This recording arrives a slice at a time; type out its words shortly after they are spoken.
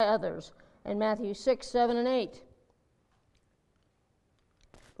others in Matthew 6, 7, and 8.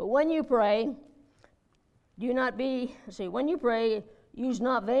 But when you pray, when you pray, use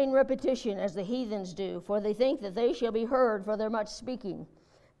not vain repetition as the heathens do, for they think that they shall be heard for their much speaking.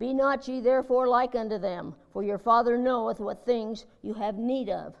 Be not ye therefore like unto them, for your Father knoweth what things you have need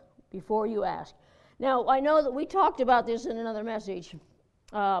of before you ask. Now, I know that we talked about this in another message,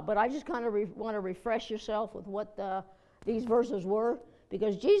 but I just kind of want to refresh yourself with what these verses were,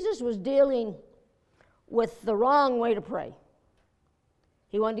 because Jesus was dealing with the wrong way to pray.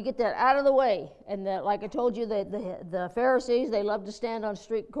 He wanted to get that out of the way. And like I told you, the Pharisees, they loved to stand on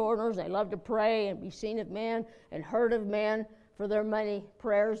street corners. They loved to pray and be seen of men and heard of men for their many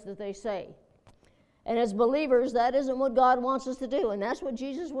prayers that they say. And as believers, that isn't what God wants us to do. And that's what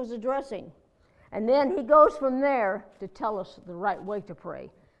Jesus was addressing. And then he goes from there to tell us the right way to pray.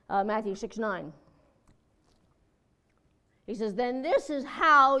 Matthew 6, 9. He says, then this is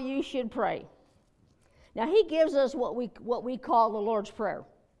how you should pray. Now, he gives us what we call the Lord's Prayer.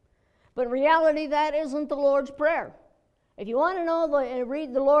 But in reality, that isn't the Lord's Prayer. If you want to know and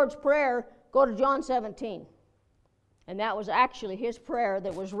read the Lord's Prayer, go to John 17. And that was actually his prayer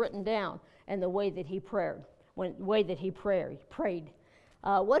that was written down, and the way that he prayed. What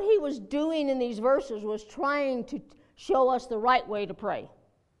he was doing in these verses was trying to show us the right way to pray.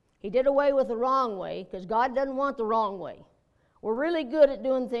 He did away with the wrong way, because God doesn't want the wrong way. We're really good at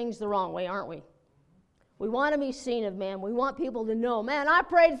doing things the wrong way, aren't we? We want to be seen of man. We want people to know, man, I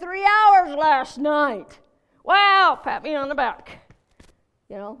prayed 3 hours last night. Wow, pat me on the back.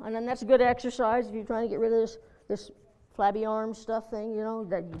 And then that's a good exercise if you're trying to get rid of this flabby arm stuff thing,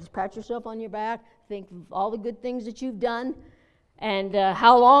 that you just pat yourself on your back, think of all the good things that you've done, and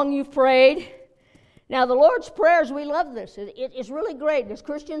how long you've prayed. Now, the Lord's prayers, we love this. It's really great. As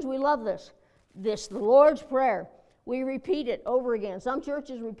Christians, we love this. The Lord's Prayer. We repeat it over again. Some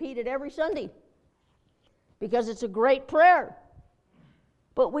churches repeat it every Sunday, because it's a great prayer.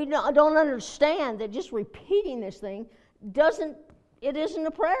 But we don't understand that just repeating this thing isn't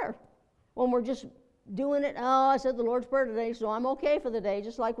a prayer. When we're just doing it, I said the Lord's Prayer today, so I'm okay for the day,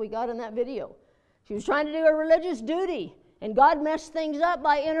 just like we got in that video. She was trying to do a religious duty, and God messed things up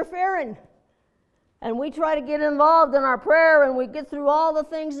by interfering. And we try to get involved in our prayer, and we get through all the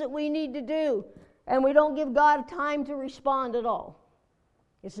things that we need to do, and we don't give God time to respond at all.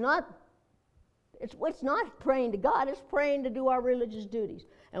 It's not praying to God, it's praying to do our religious duties.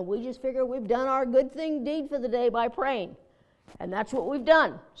 And we just figure we've done our good deed for the day by praying. And that's what we've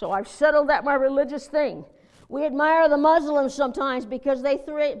done. So I've settled that my religious thing. We admire the Muslims sometimes because they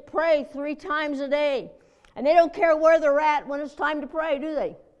pray 3 times a day. And they don't care where they're at when it's time to pray, do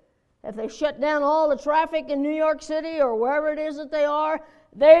they? If they shut down all the traffic in New York City or wherever it is that they are,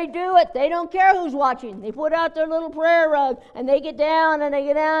 they do it. They don't care who's watching. They put out their little prayer rug, and they get down, and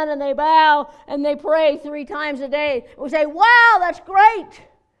they bow, and they pray 3 times a day. We say, wow, that's great.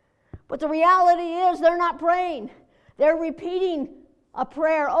 But the reality is they're not praying. They're repeating a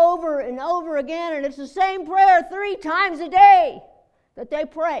prayer over and over again, and it's the same prayer 3 times a day that they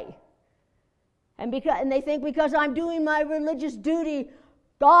pray. And they think because I'm doing my religious duty,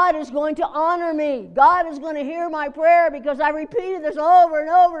 God is going to honor me. God is going to hear my prayer because I repeated this over and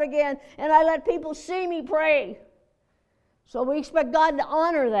over again, and I let people see me pray. So we expect God to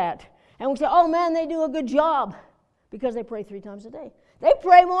honor that. And we say, oh man, they do a good job because they pray 3 times a day. They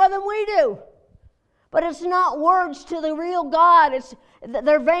pray more than we do. But it's not words to the real God.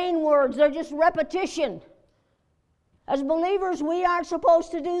 They're vain words. They're just repetition. As believers, we aren't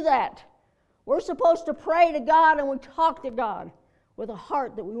supposed to do that. We're supposed to pray to God, and we talk to God with a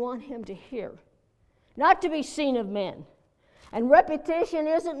heart that we want Him to hear, not to be seen of men. And repetition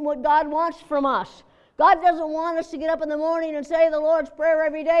isn't what God wants from us. God doesn't want us to get up in the morning and say the Lord's Prayer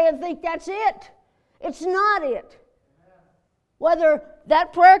every day and think that's it. It's not it. Whether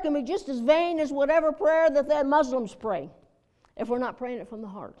that prayer can be just as vain as whatever prayer that the Muslims pray, if we're not praying it from the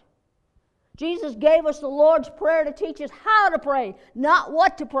heart. Jesus gave us the Lord's Prayer to teach us how to pray, not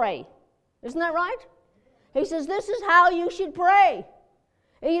what to pray. Isn't that right? He says, this is how you should pray.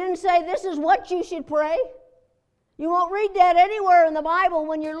 He didn't say, this is what you should pray. You won't read that anywhere in the Bible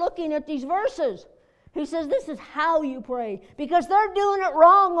when you're looking at these verses. He says, this is how you pray. Because they're doing it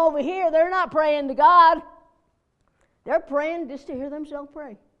wrong over here. They're not praying to God. They're praying just to hear themselves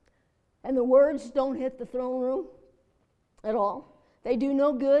pray. And the words don't hit the throne room at all. They do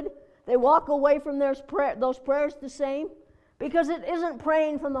no good. They walk away from those prayers the same because it isn't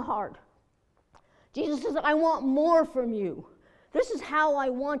praying from the heart. Jesus says, I want more from you. This is how I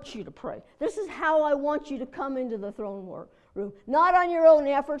want you to pray. This is how I want you to come into the throne room. Not on your own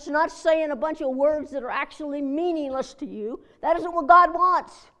efforts, not saying a bunch of words that are actually meaningless to you. That isn't what God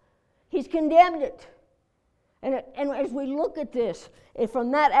wants. He's condemned it. And as we look at this,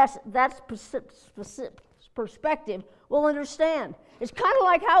 from that perspective, we'll understand. It's kind of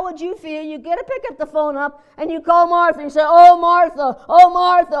like, how would you feel? You pick up the phone up and you call Martha and you say, "Oh Martha, oh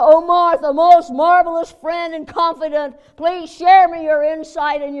Martha, oh Martha, most marvelous friend and confidant, please share me your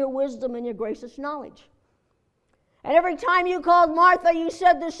insight and your wisdom and your gracious knowledge." And every time you called Martha, you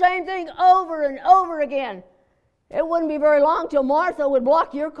said the same thing over and over again. It wouldn't be very long till Martha would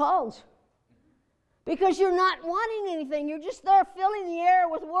block your calls. Because you're not wanting anything. You're just there filling the air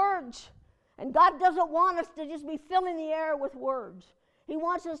with words. And God doesn't want us to just be filling the air with words. He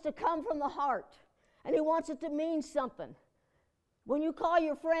wants us to come from the heart. And He wants it to mean something. When you call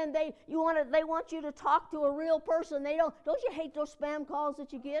your friend, they want you to talk to a real person. Don't you hate those spam calls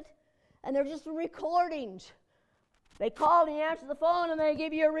that you get? And they're just recordings. They call and you answer the phone and they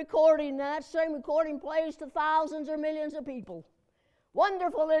give you a recording. And that same recording plays to thousands or millions of people.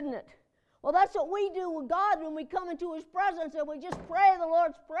 Wonderful, isn't it? Well, that's what we do with God when we come into His presence and we just pray the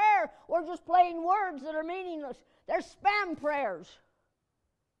Lord's Prayer. We're just playing words that are meaningless. They're spam prayers.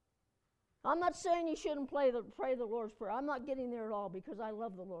 I'm not saying you shouldn't pray the Lord's Prayer. I'm not getting there at all, because I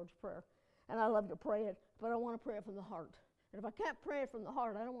love the Lord's Prayer. And I love to pray it, but I want to pray it from the heart. And if I can't pray it from the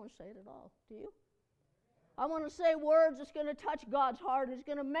heart, I don't want to say it at all. Do you? I want to say words that's going to touch God's heart. It's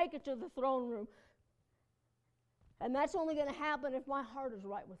going to make it to the throne room. And that's only going to happen if my heart is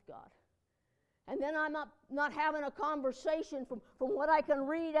right with God. And then I'm not having a conversation from what I can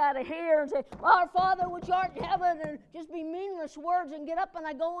read out of here and say, "Our Father which art in heaven," and just be meaningless words, and get up and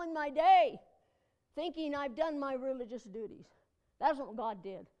I go in my day thinking I've done my religious duties. That's what God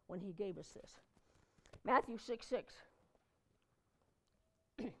did when He gave us this. Matthew 6:6.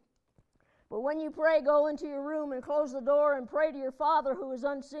 "But when you pray, go into your room and close the door and pray to your Father who is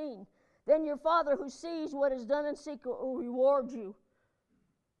unseen. Then your Father who sees what is done in secret will reward you."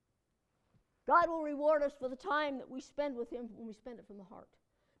 God will reward us for the time that we spend with Him when we spend it from the heart.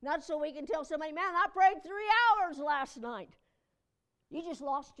 Not so we can tell somebody, "Man, I prayed 3 hours last night." You just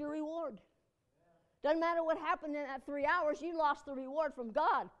lost your reward. Doesn't matter what happened in that 3 hours, you lost the reward from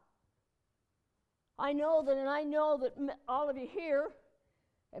God. I know that all of you here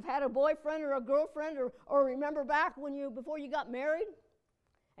have had a boyfriend or a girlfriend, or remember back before you got married,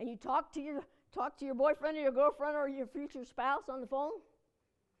 and you talked to your boyfriend or your girlfriend or your future spouse on the phone.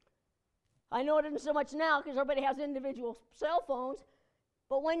 I know it isn't so much now because everybody has individual cell phones,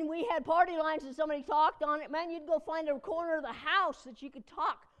 but when we had party lines and somebody talked on it, man, you'd go find a corner of the house that you could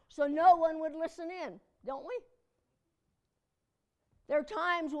talk so no one would listen in, don't we? There are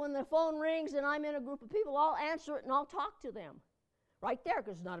times when the phone rings and I'm in a group of people, I'll answer it and I'll talk to them right there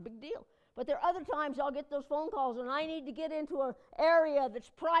because it's not a big deal. But there are other times I'll get those phone calls and I need to get into an area that's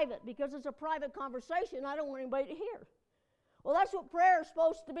private because it's a private conversation. I don't want anybody to hear. Well, that's what prayer is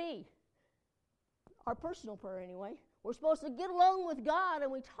supposed to be. Our personal prayer anyway. We're supposed to get alone with God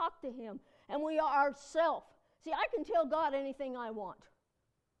and we talk to Him and we are ourself. See, I can tell God anything I want.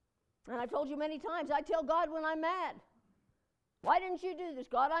 And I've told you many times, I tell God when I'm mad. "Why didn't you do this,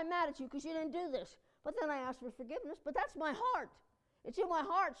 God? I'm mad at you because you didn't do this." But then I ask for forgiveness, but that's my heart. It's in my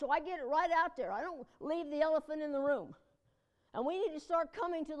heart, so I get it right out there. I don't leave the elephant in the room. And we need to start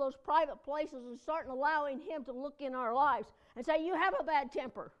coming to those private places and start allowing Him to look in our lives and say, "You have a bad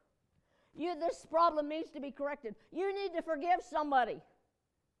temper. This problem needs to be corrected. You need to forgive somebody."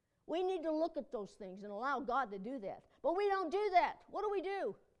 We need to look at those things and allow God to do that. But we don't do that. What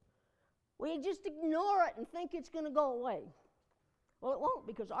do? We just ignore it and think it's going to go away. Well, it won't,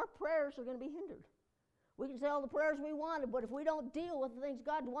 because our prayers are going to be hindered. We can say all the prayers we wanted, but if we don't deal with the things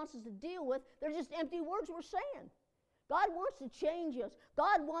God wants us to deal with, they're just empty words we're saying. God wants to change us.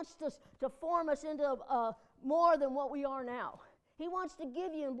 God wants to form us into more than what we are now. He wants to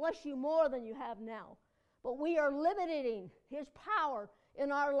give you and bless you more than you have now. But we are limiting His power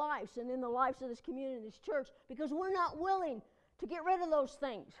in our lives and in the lives of this community, this church, because we're not willing to get rid of those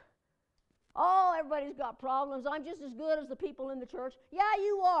things. "Oh, everybody's got problems. I'm just as good as the people in the church." Yeah,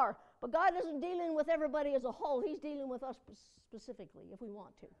 you are. But God isn't dealing with everybody as a whole. He's dealing with us specifically if we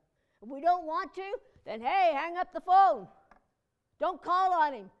want to. If we don't want to, then hey, hang up the phone. Don't call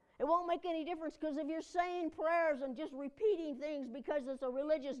on Him. It won't make any difference, because if you're saying prayers and just repeating things because it's a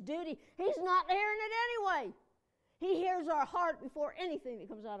religious duty, He's not hearing it anyway. He hears our heart before anything that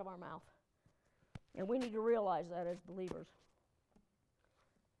comes out of our mouth. And we need to realize that as believers.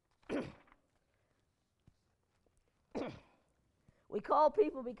 We call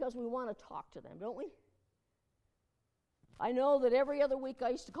people because we want to talk to them, don't we? I know that every other week I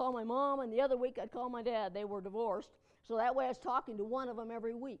used to call my mom, and the other week I'd call my dad. They were divorced, so that way I was talking to one of them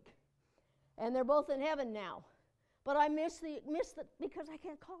every week. And they're both in heaven now. But I miss the because I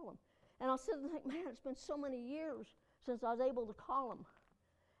can't call them. And I'll sit and think, man, it's been so many years since I was able to call him.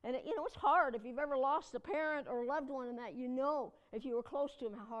 And it's hard. If you've ever lost a parent or a loved one in that, if you were close to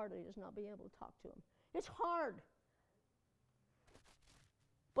him, how hard it is not being able to talk to him. It's hard.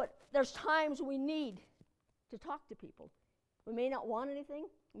 But there's times we need to talk to people. We may not want anything.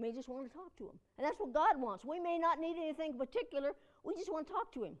 We may just want to talk to him. And that's what God wants. We may not need anything particular. We just want to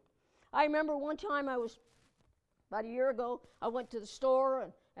talk to him. I remember one time about a year ago, I went to the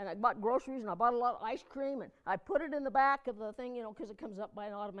store and I bought groceries and I bought a lot of ice cream and I put it in the back of the thing, because it comes up by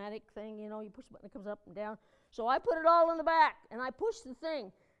an automatic thing, you push the button, it comes up and down. So I put it all in the back and I pushed the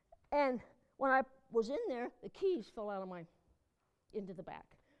thing. And when I was in there, the keys fell out of into the back.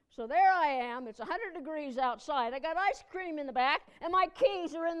 So there I am, it's 100 degrees outside, I got ice cream in the back, and my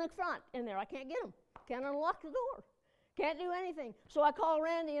keys are in the front in there. I can't get them, can't unlock the door, can't do anything. So I call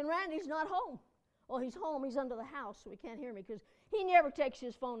Randy, and Randy's not home. Well, he's home, he's under the house, so he can't hear me, because he never takes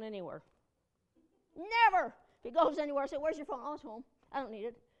his phone anywhere. Never! If he goes anywhere, I say, where's your phone? Oh, it's home, I don't need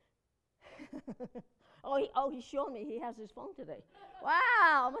it. He's showing me he has his phone today.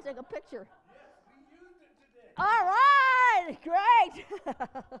 Wow, I'm going to take a picture. All right, great.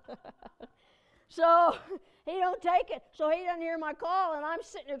 So he don't take it. So he doesn't hear my call, and I'm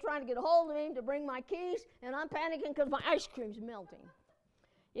sitting there trying to get a hold of him to bring my keys, and I'm panicking because my ice cream's melting.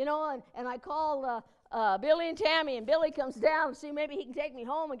 And I called Billy and Tammy, and Billy comes down and see maybe he can take me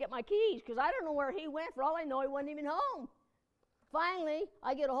home and get my keys, because I don't know where he went. For all I know, he wasn't even home. Finally,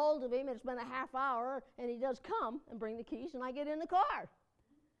 I get a hold of him, and it's been a half hour, and he does come and bring the keys, and I get in the car.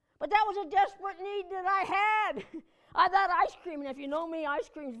 But that was a desperate need that I had. I thought ice cream, and if you know me, ice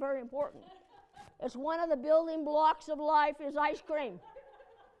cream is very important. It's one of the building blocks of life is ice cream.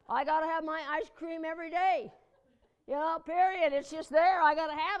 I got to have my ice cream every day. Period. It's just there. I got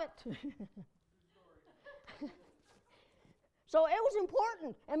to have it. So it was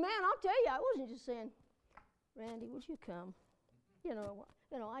important. And man, I'll tell you, I wasn't just saying, Randy, would you come?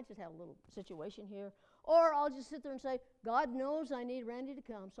 I just have a little situation here. Or I'll just sit there and say, God knows I need Randy to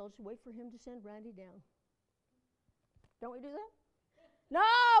come, so I'll just wait for him to send Randy down. Don't we do that? No,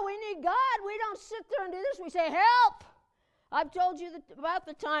 we need God. We don't sit there and do this. We say, help. I've told you about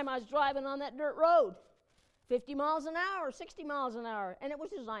the time I was driving on that dirt road, 50 miles an hour, 60 miles an hour, and it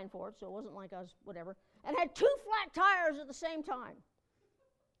was designed for it, so it wasn't like I was whatever, and had 2 flat tires at the same time.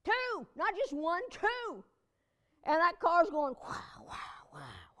 2, not just 1, 2. And that car's going, wow, wow, wow,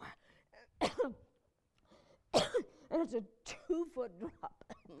 wow. And it's a 2-foot drop.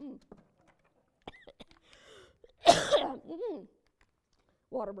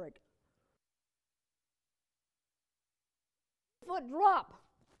 Water break. Foot drop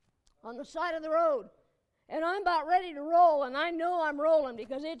on the side of the road. And I'm about ready to roll, and I know I'm rolling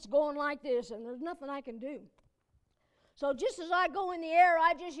because it's going like this, and there's nothing I can do. So just as I go in the air,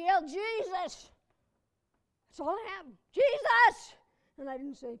 I just yell, Jesus! That's all I have. Jesus! And I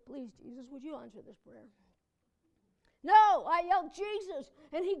didn't say, please, Jesus, would you answer this prayer? No, I yelled, Jesus,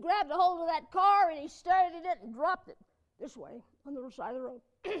 and he grabbed a hold of that car, and he started it and dropped it this way on the side of the road.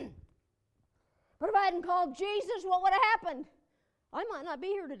 But if I hadn't called Jesus, what would have happened? I might not be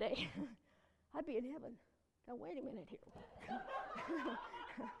here today. I'd be in heaven. Now, wait a minute here.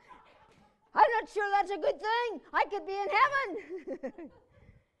 I'm not sure that's a good thing. I could be in heaven.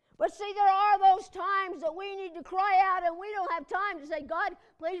 But see, there are those times that we need to cry out, and we don't have time to say, God,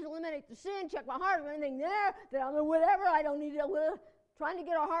 please eliminate the sin, check my heart, is there anything there that I'm whatever, I don't need to, trying to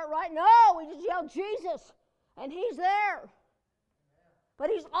get our heart right. No, we just yell Jesus, and he's there. But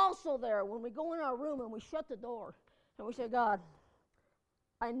he's also there when we go in our room and we shut the door, and we say, God,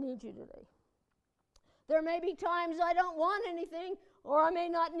 I need you today. There may be times I don't want anything, or I may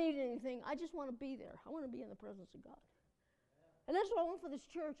not need anything. I just want to be there. I want to be in the presence of God. And that's what I want for this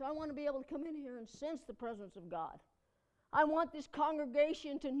church. I want to be able to come in here and sense the presence of God. I want this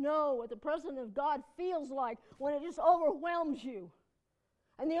congregation to know what the presence of God feels like when it just overwhelms you.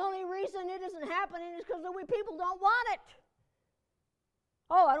 And the only reason it isn't happening is because the people don't want it.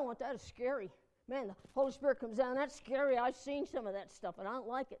 Oh, I don't want that. It's scary. Man, the Holy Spirit comes down. That's scary. I've seen some of that stuff, and I don't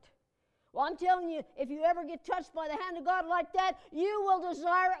like it. Well, I'm telling you, if you ever get touched by the hand of God like that, you will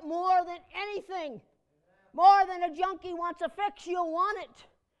desire it more than anything. More than a junkie wants a fix, you'll want it.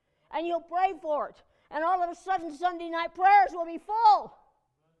 And you'll pray for it. And all of a sudden, Sunday night prayers will be full.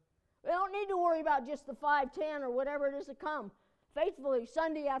 We don't need to worry about just the 5, 10, or whatever it is to come faithfully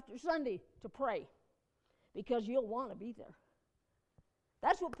Sunday after Sunday to pray. Because you'll want to be there.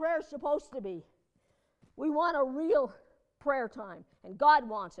 That's what prayer is supposed to be. We want a real prayer time. And God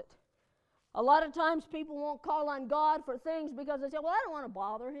wants it. A lot of times people won't call on God for things because they say, well, I don't want to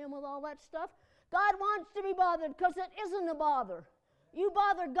bother him with all that stuff. God wants to be bothered because it isn't a bother. You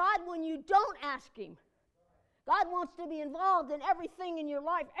bother God when you don't ask Him. God wants to be involved in everything in your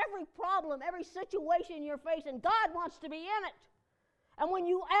life, every problem, every situation you're facing. God wants to be in it. And when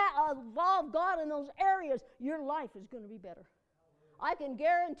you involve God in those areas, your life is going to be better. I can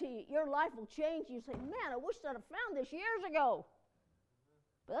guarantee you, your life will change. You say, man, I wish I'd have found this years ago.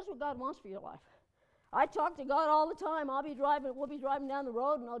 But that's what God wants for your life. I talk to God all the time. We'll be driving down the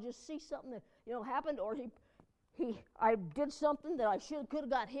road, and I'll just see something that happened, or I did something that I could have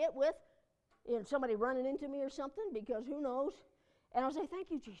got hit with, somebody running into me or something, because who knows? And I'll say, thank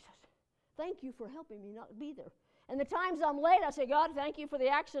you, Jesus. Thank you for helping me not be there. And the times I'm late, I say, God, thank you for the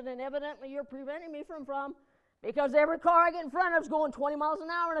accident evidently you're preventing me from, because every car I get in front of is going 20 miles an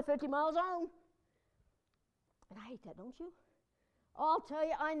hour in a 50 mile zone. And I hate that, don't you? I'll tell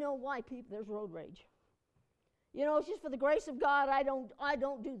you, I know why there's road rage. It's just for the grace of God, I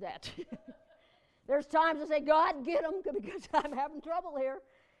don't do that. There's times I say, God, get them, because I'm having trouble here.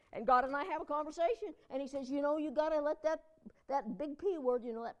 And God and I have a conversation, and He says, you got to let that big P word,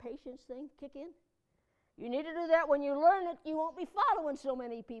 that patience thing kick in. You need to do that. When you learn it, you won't be following so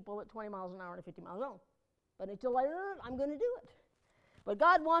many people at 20 miles an hour in a 50 mile zone. But until I learn it, I'm going to do it. But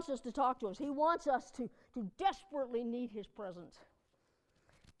God wants us to talk to us. He wants us to desperately need His presence.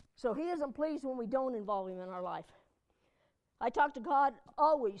 So He isn't pleased when we don't involve Him in our life. I talk to God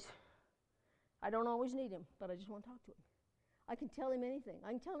always. I don't always need Him, but I just want to talk to Him. I can tell Him anything.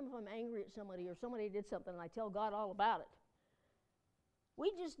 I can tell Him if I'm angry at somebody or somebody did something, and I tell God all about it.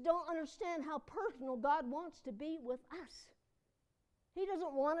 We just don't understand how personal God wants to be with us. He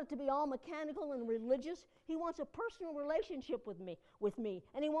doesn't want it to be all mechanical and religious. He wants a personal relationship with me,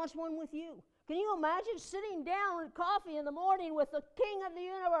 and He wants one with you. Can you imagine sitting down with coffee in the morning with the King of the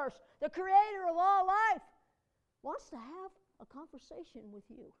universe, the Creator of all life, wants to have a conversation with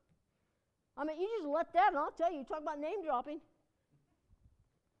you? I mean, you just let that, and I'll tell you, talk about name dropping.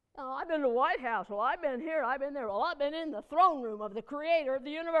 Oh, I've been to the White House. Well, I've been here, I've been there. Well, I've been in the throne room of the Creator of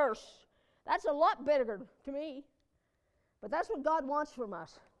the universe. That's a lot bigger to me. But that's what God wants from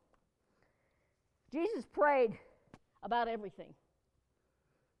us. Jesus prayed about everything.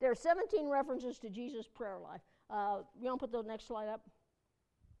 There are 17 references to Jesus' prayer life. You want to put the next slide up?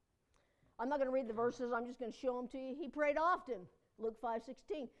 I'm not going to read the verses. I'm just going to show them to you. He prayed often. Luke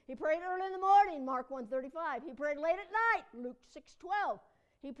 5:16. He prayed early in the morning. Mark 1:35. He prayed late at night. Luke 6:12.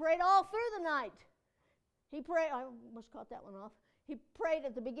 He prayed all through the night. He prayed, I almost caught that one off. He prayed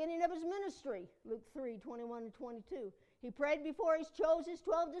at the beginning of His ministry. Luke 3:21-22. He prayed before He chose His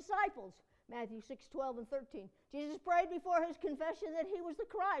 12 disciples. Matthew 6:12 and 13. Jesus prayed before His confession that He was the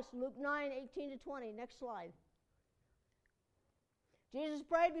Christ. Luke 9:18-20. Next slide. Jesus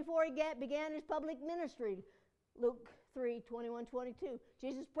prayed before He began His public ministry. Luke 3:21-22.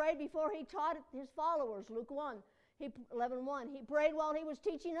 Jesus prayed before He taught His followers. Luke 11:1. He prayed while He was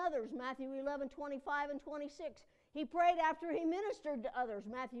teaching others. Matthew 11:25 and 26. He prayed after He ministered to others.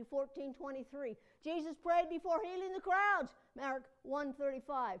 Matthew 14:23. Jesus prayed before healing the crowds. Mark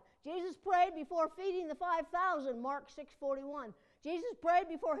 1:35. Jesus prayed before feeding the 5,000. Mark 6:41. Jesus prayed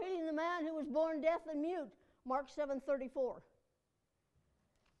before healing the man who was born deaf and mute. Mark 7:34.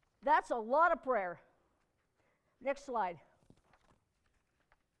 That's a lot of prayer. Next slide.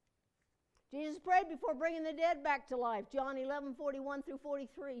 Jesus prayed before bringing the dead back to life. John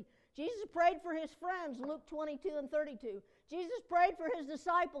 11:41-43. Jesus prayed for His friends. Luke 22 and 32. Jesus prayed for His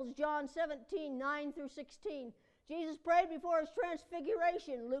disciples. John 17:9-16. Jesus prayed before His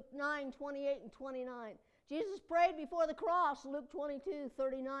transfiguration. Luke 9:28 and 29. Jesus prayed before the cross. Luke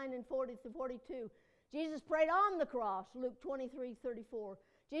 22:39 and 40-42. Jesus prayed on the cross. Luke 23:34.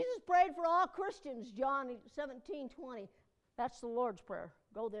 Jesus prayed for all Christians. John 17:20. That's the Lord's Prayer.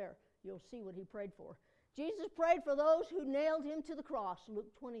 Go there. You'll see what He prayed for. Jesus prayed for those who nailed Him to the cross.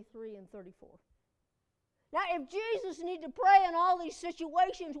 Luke 23 and 34. Now, if Jesus needed to pray in all these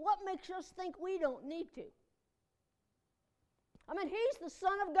situations, what makes us think we don't need to? I mean, He's the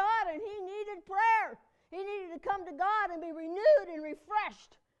Son of God, and He needed prayer. He needed to come to God and be renewed and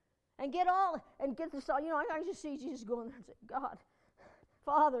refreshed and get this. I just see Jesus going there and say, God,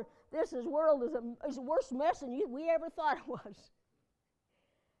 Father, this world is a worse mess than we ever thought it was.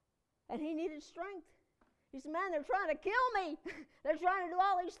 And He needed strength. He said, man, they're trying to kill me. They're trying to do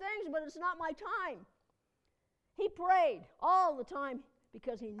all these things, but it's not my time. He prayed all the time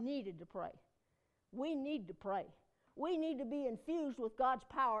because He needed to pray. We need to pray. We need to be infused with God's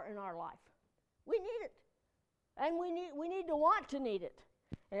power in our life. We need it. And we need to want to need it.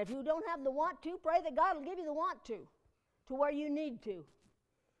 And if you don't have the want to, pray that God will give you the want to where you need to.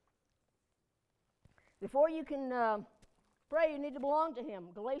 Before you can pray, you need to belong to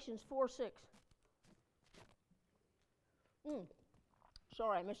Him. Galatians 4:6.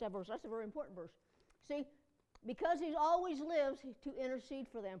 Sorry, I missed that verse. That's a very important verse. See, because he always lives to intercede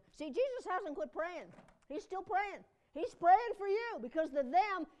for them. See, Jesus hasn't quit praying. He's still praying. He's praying for you because the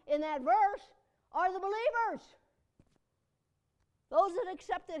them in that verse are the believers. Those that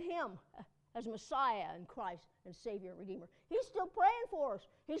accepted him as Messiah and Christ and Savior and Redeemer. He's still praying for us.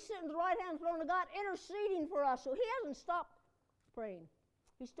 He's sitting at the right-hand throne of God interceding for us. So he hasn't stopped praying.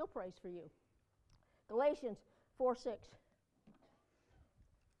 He still prays for you. Galatians 4:6.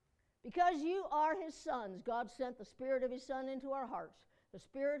 Because you are his sons, God sent the Spirit of his Son into our hearts. The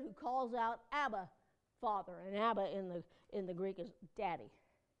Spirit who calls out, Abba, Father. And Abba in the Greek is Daddy.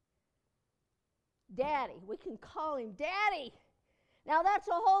 Daddy. We can call him Daddy. Now that's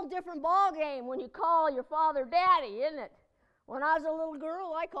a whole different ball game when you call your father Daddy, isn't it? When I was a little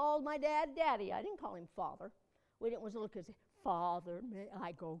girl, I called my dad Daddy. I didn't call him Father. We didn't was little kids. Father, may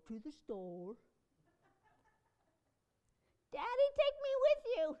I go to the store? Daddy, take me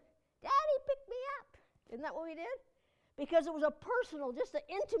with you. Daddy, pick me up. Isn't that what we did? Because it was a personal, just an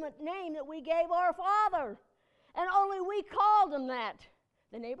intimate name that we gave our Father. And only we called him that.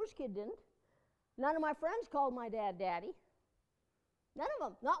 The neighbor's kid didn't. None of my friends called my dad Daddy. None of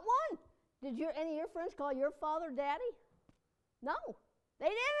them. Not one. Did any of your friends call your father Daddy? No. They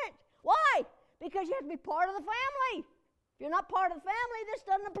didn't. Why? Because you have to be part of the family. If you're not part of the family, this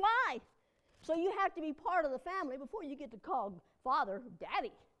doesn't apply. So you have to be part of the family before you get to call Father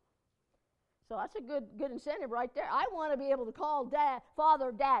Daddy. So that's a good incentive right there. I want to be able to call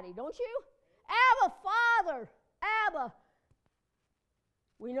Father Daddy, don't you? Abba, Father, Abba.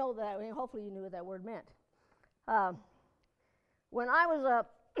 We know that. Hopefully you knew what that word meant. When I was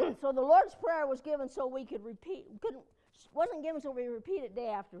so the Lord's Prayer was given so we could repeat. Wasn't given so we repeat it day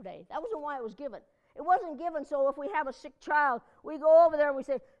after day. That wasn't why it was given. It wasn't given so if we have a sick child, we go over there and we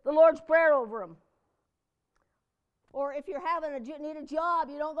say the Lord's Prayer over him. Or if you're need a job,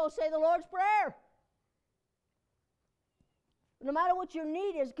 you don't go say the Lord's Prayer. No matter what your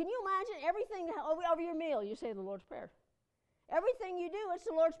need is, can you imagine everything over your meal, you say the Lord's Prayer. Everything you do, it's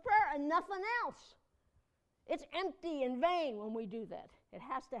the Lord's Prayer and nothing else. It's empty and vain when we do that. It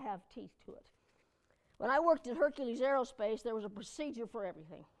has to have teeth to it. When I worked at Hercules Aerospace, there was a procedure for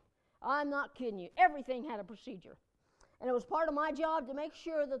everything. I'm not kidding you. Everything had a procedure. And it was part of my job to make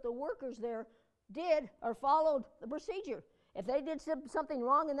sure that the workers there did or followed the procedure. If they did something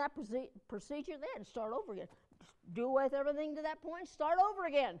wrong in that procedure, they had to start over again. Do away with everything to that point, start over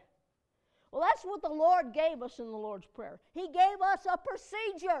again. Well, that's what the Lord gave us in the Lord's Prayer. He gave us a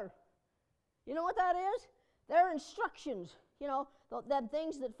procedure. You know what that is? They're instructions. You know, them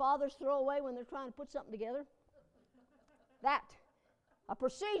things that fathers throw away when they're trying to put something together. That. A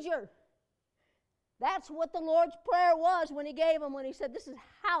procedure. That's what the Lord's Prayer was when he gave them, when he said, this is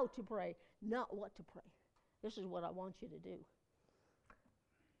how to pray, not what to pray. This is what I want you to do.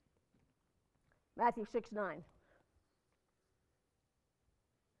 Matthew 6:9.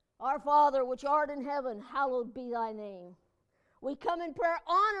 Our Father, which art in heaven, hallowed be thy name. We come in prayer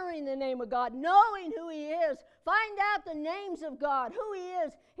honoring the name of God, knowing who he is. Find out the names of God, who he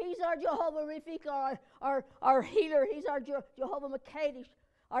is. He's our Jehovah Rafika, our healer. He's our Jehovah Makkadesh,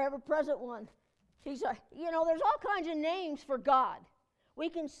 our ever-present one. There's all kinds of names for God. We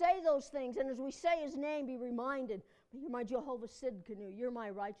can say those things, and as we say his name, be reminded, you're my Jehovah Sidkenu, you're my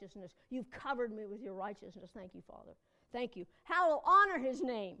righteousness. You've covered me with your righteousness. Thank you, Father. Thank you. Honor his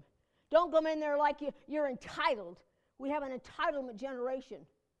name. Don't come in there like you're entitled. We have an entitlement generation.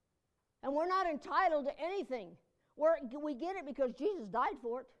 And we're not entitled to anything. We get it because Jesus died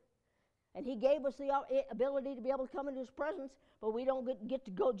for it. And he gave us the ability to be able to come into his presence, but we don't get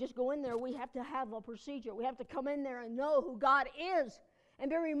to go in there. We have to have a procedure. We have to come in there and know who God is and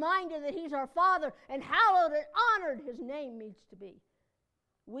be reminded that he's our Father, and hallowed and honored his name needs to be.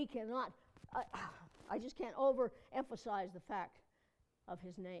 We cannot, I just can't overemphasize the fact of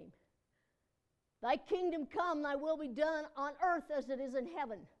his name. Thy kingdom come, thy will be done on earth as it is in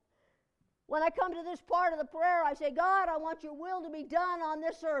heaven. When I come to this part of the prayer, I say, God, I want your will to be done on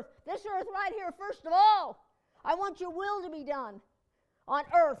this earth. This earth right here, first of all. I want your will to be done on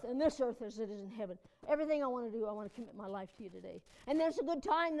earth and this earth as it is in heaven. Everything I want to do, I want to commit my life to you today. And there's a good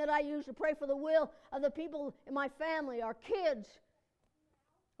time that I use to pray for the will of the people in my family, our kids,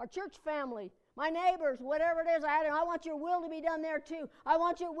 our church family, my neighbors, whatever it is. I want your will to be done there too. I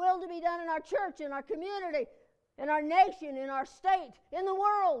want your will to be done in our church, in our community, in our nation, in our state, in the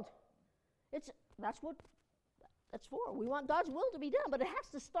world. That's what that's for. We want God's will to be done, but it has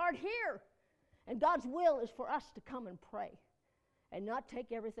to start here. And God's will is for us to come and pray and not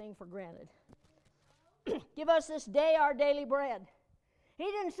take everything for granted. Give us this day our daily bread. He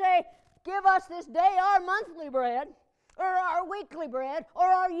didn't say, give us this day our monthly bread. or our weekly bread, or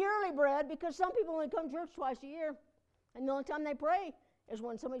our yearly bread, because some people only come to church twice a year, and the only time they pray is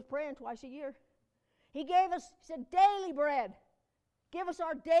when somebody's praying twice a year. He gave us, he said, daily bread. Give us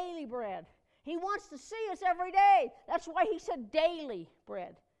our daily bread. He wants to see us every day. That's why he said daily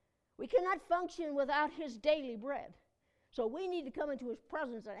bread. We cannot function without his daily bread. So we need to come into his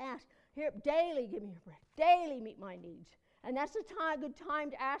presence and ask, here, daily give me your bread. Daily meet my needs. And that's a good time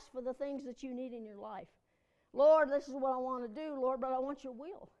to ask for the things that you need in your life. Lord, this is what I want to do, Lord, but I want your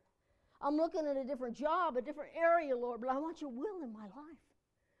will. I'm looking at a different job, a different area, Lord, but I want your will in my life.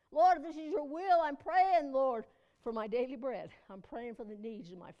 Lord, if this is your will, I'm praying, Lord, for my daily bread. I'm praying for the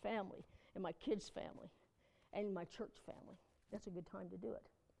needs of my family and my kids' family and my church family. That's a good time to do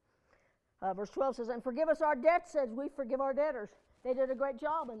it. Verse 12 says, and forgive us our debts as we forgive our debtors. They did a great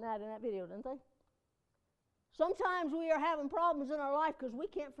job in that video, didn't they? Sometimes we are having problems in our life because we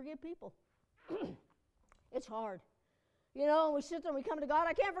can't forgive people. It's hard. You know, we sit there and we come to God,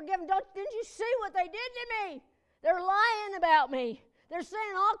 I can't forgive them. Didn't you see what they did to me? They're lying about me. They're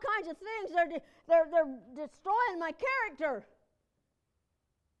saying all kinds of things. They're destroying my character.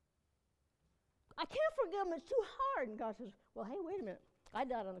 I can't forgive them. It's too hard. And God says, well, hey, wait a minute. I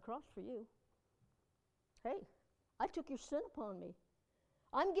died on the cross for you. Hey, I took your sin upon me.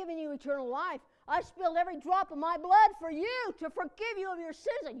 I'm giving you eternal life. I spilled every drop of my blood for you to forgive you of your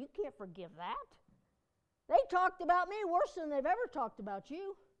sins. And you can't forgive that. They talked about me worse than they've ever talked about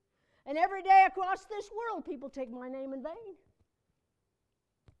you. And every day across this world, people take my name in vain.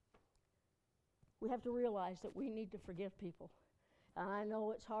 We have to realize that we need to forgive people. And I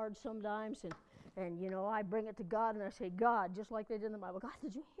know it's hard sometimes, and you know, I bring it to God and I say, God, just like they did in the Bible, God,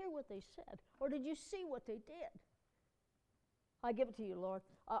 did you hear what they said? Or did you see what they did? I give it to you, Lord.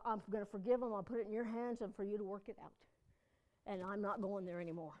 I'm going to forgive them. I'll put it in your hands and for you to work it out. And I'm not going there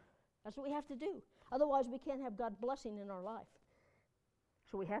anymore. That's what we have to do. Otherwise, we can't have God's blessing in our life.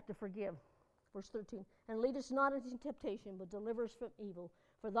 So we have to forgive. Verse 13, and lead us not into temptation, but deliver us from evil.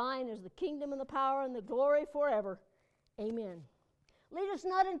 For thine is the kingdom and the power and the glory forever. Amen. Lead us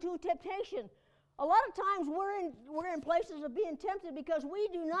not into temptation. A lot of times we're in places of being tempted because we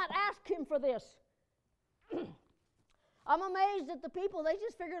do not ask him for this. I'm amazed at the people. They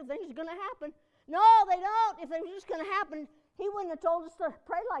just figure things are going to happen. No, they don't. If they were just going to happen, he wouldn't have told us to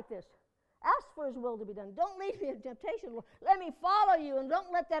pray like this. Ask for his will to be done. Don't lead me into temptation, Lord. Let me follow you, and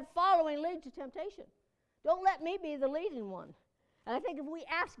don't let that following lead to temptation. Don't let me be the leading one. And I think if we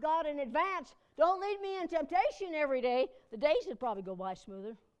ask God in advance, don't lead me in temptation every day, the days would probably go by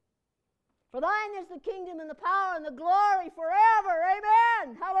smoother. For thine is the kingdom and the power and the glory forever.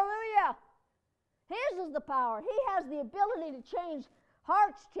 Amen. Hallelujah. His is the power. He has the ability to change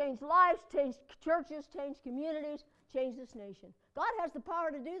hearts, change lives, change churches, change communities, change this nation. God has the power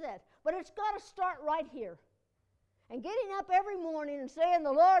to do that. But it's got to start right here. And getting up every morning and saying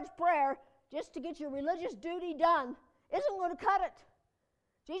the Lord's Prayer just to get your religious duty done isn't going to cut it.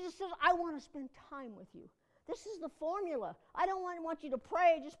 Jesus says, I want to spend time with you. This is the formula. I don't want you to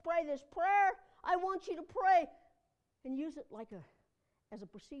pray, just pray this prayer. I want you to pray and use it as a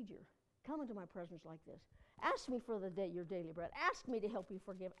procedure. Come into my presence like this. Ask me for your daily bread. Ask me to help you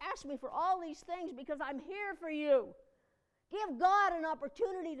forgive. Ask me for all these things because I'm here for you. Give God an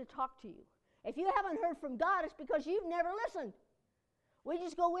opportunity to talk to you. If you haven't heard from God, it's because you've never listened. We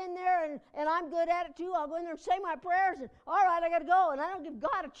just go in there, and I'm good at it too. I'll go in there and say my prayers, and all right, I got to go. And I don't give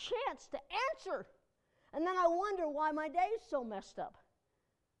God a chance to answer. And then I wonder why my day is so messed up.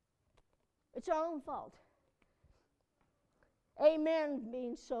 It's our own fault. Amen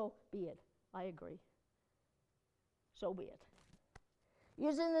means so be it. I agree. So be it.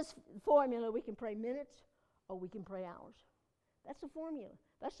 Using this formula, we can pray minutes or we can pray hours. That's the formula.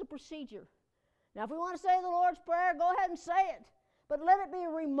 That's the procedure. Now, if we want to say the Lord's Prayer, go ahead and say it. But let it be a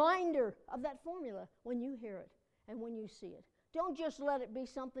reminder of that formula when you hear it and when you see it. Don't just let it be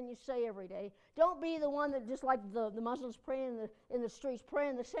something you say every day. Don't be the one that just like the Muslims praying in the streets,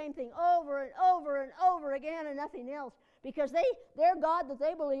 praying the same thing over and over and over again and nothing else. Because their God that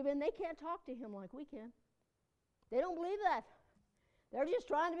they believe in, they can't talk to him like we can. They don't believe that. They're just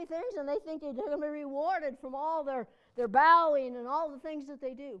trying to be things, and they think they're going to be rewarded from all their bowing and all the things that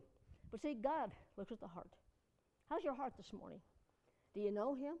they do. But see, God looks at the heart. How's your heart this morning? Do you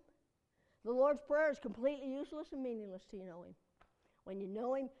know him? The Lord's Prayer is completely useless and meaningless till you know him. When you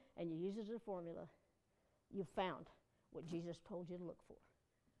know him and you use it as a formula, you've found what Jesus told you to look for.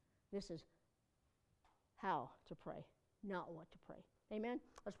 This is how to pray, not what to pray. Amen?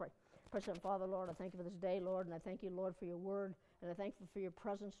 Let's pray. Precious Father, Lord, I thank you for this day, Lord, and I thank you, Lord, for your word, and I thank you for your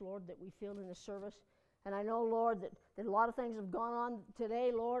presence, Lord, that we feel in this service. And I know, Lord, that a lot of things have gone on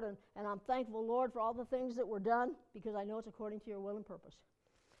today, Lord, and I'm thankful, Lord, for all the things that were done, because I know it's according to your will and purpose.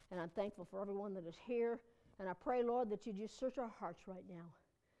 And I'm thankful for everyone that is here. And I pray, Lord, that you just search our hearts right now.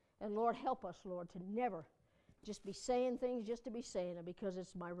 And, Lord, help us, Lord, to never just be saying things just to be saying it because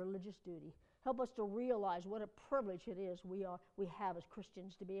it's my religious duty. Help us to realize what a privilege it is we have as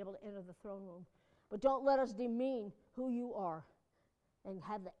Christians to be able to enter the throne room. But don't let us demean who you are and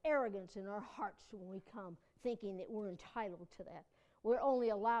have the arrogance in our hearts when we come, thinking that we're entitled to that. We're only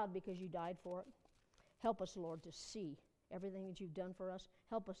allowed because you died for it. Help us, Lord, to see everything that you've done for us.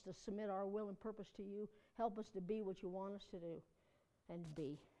 Help us to submit our will and purpose to you. Help us to be what you want us to do and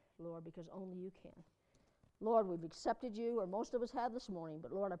be, Lord, because only you can. Lord, we've accepted you, or most of us have this morning,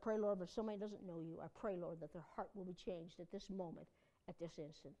 but Lord, I pray, Lord, if somebody doesn't know you, I pray, Lord, that their heart will be changed at this moment, at this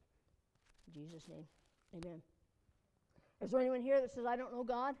instant. In Jesus' name, amen. Is there anyone here that says, I don't know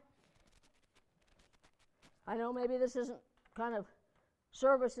God? I know maybe this isn't kind of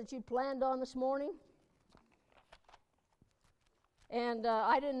service that you planned on this morning. And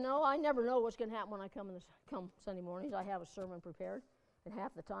I didn't know. I never know what's going to happen when I come Sunday mornings. I have a sermon prepared, and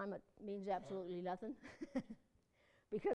half the time it means absolutely nothing.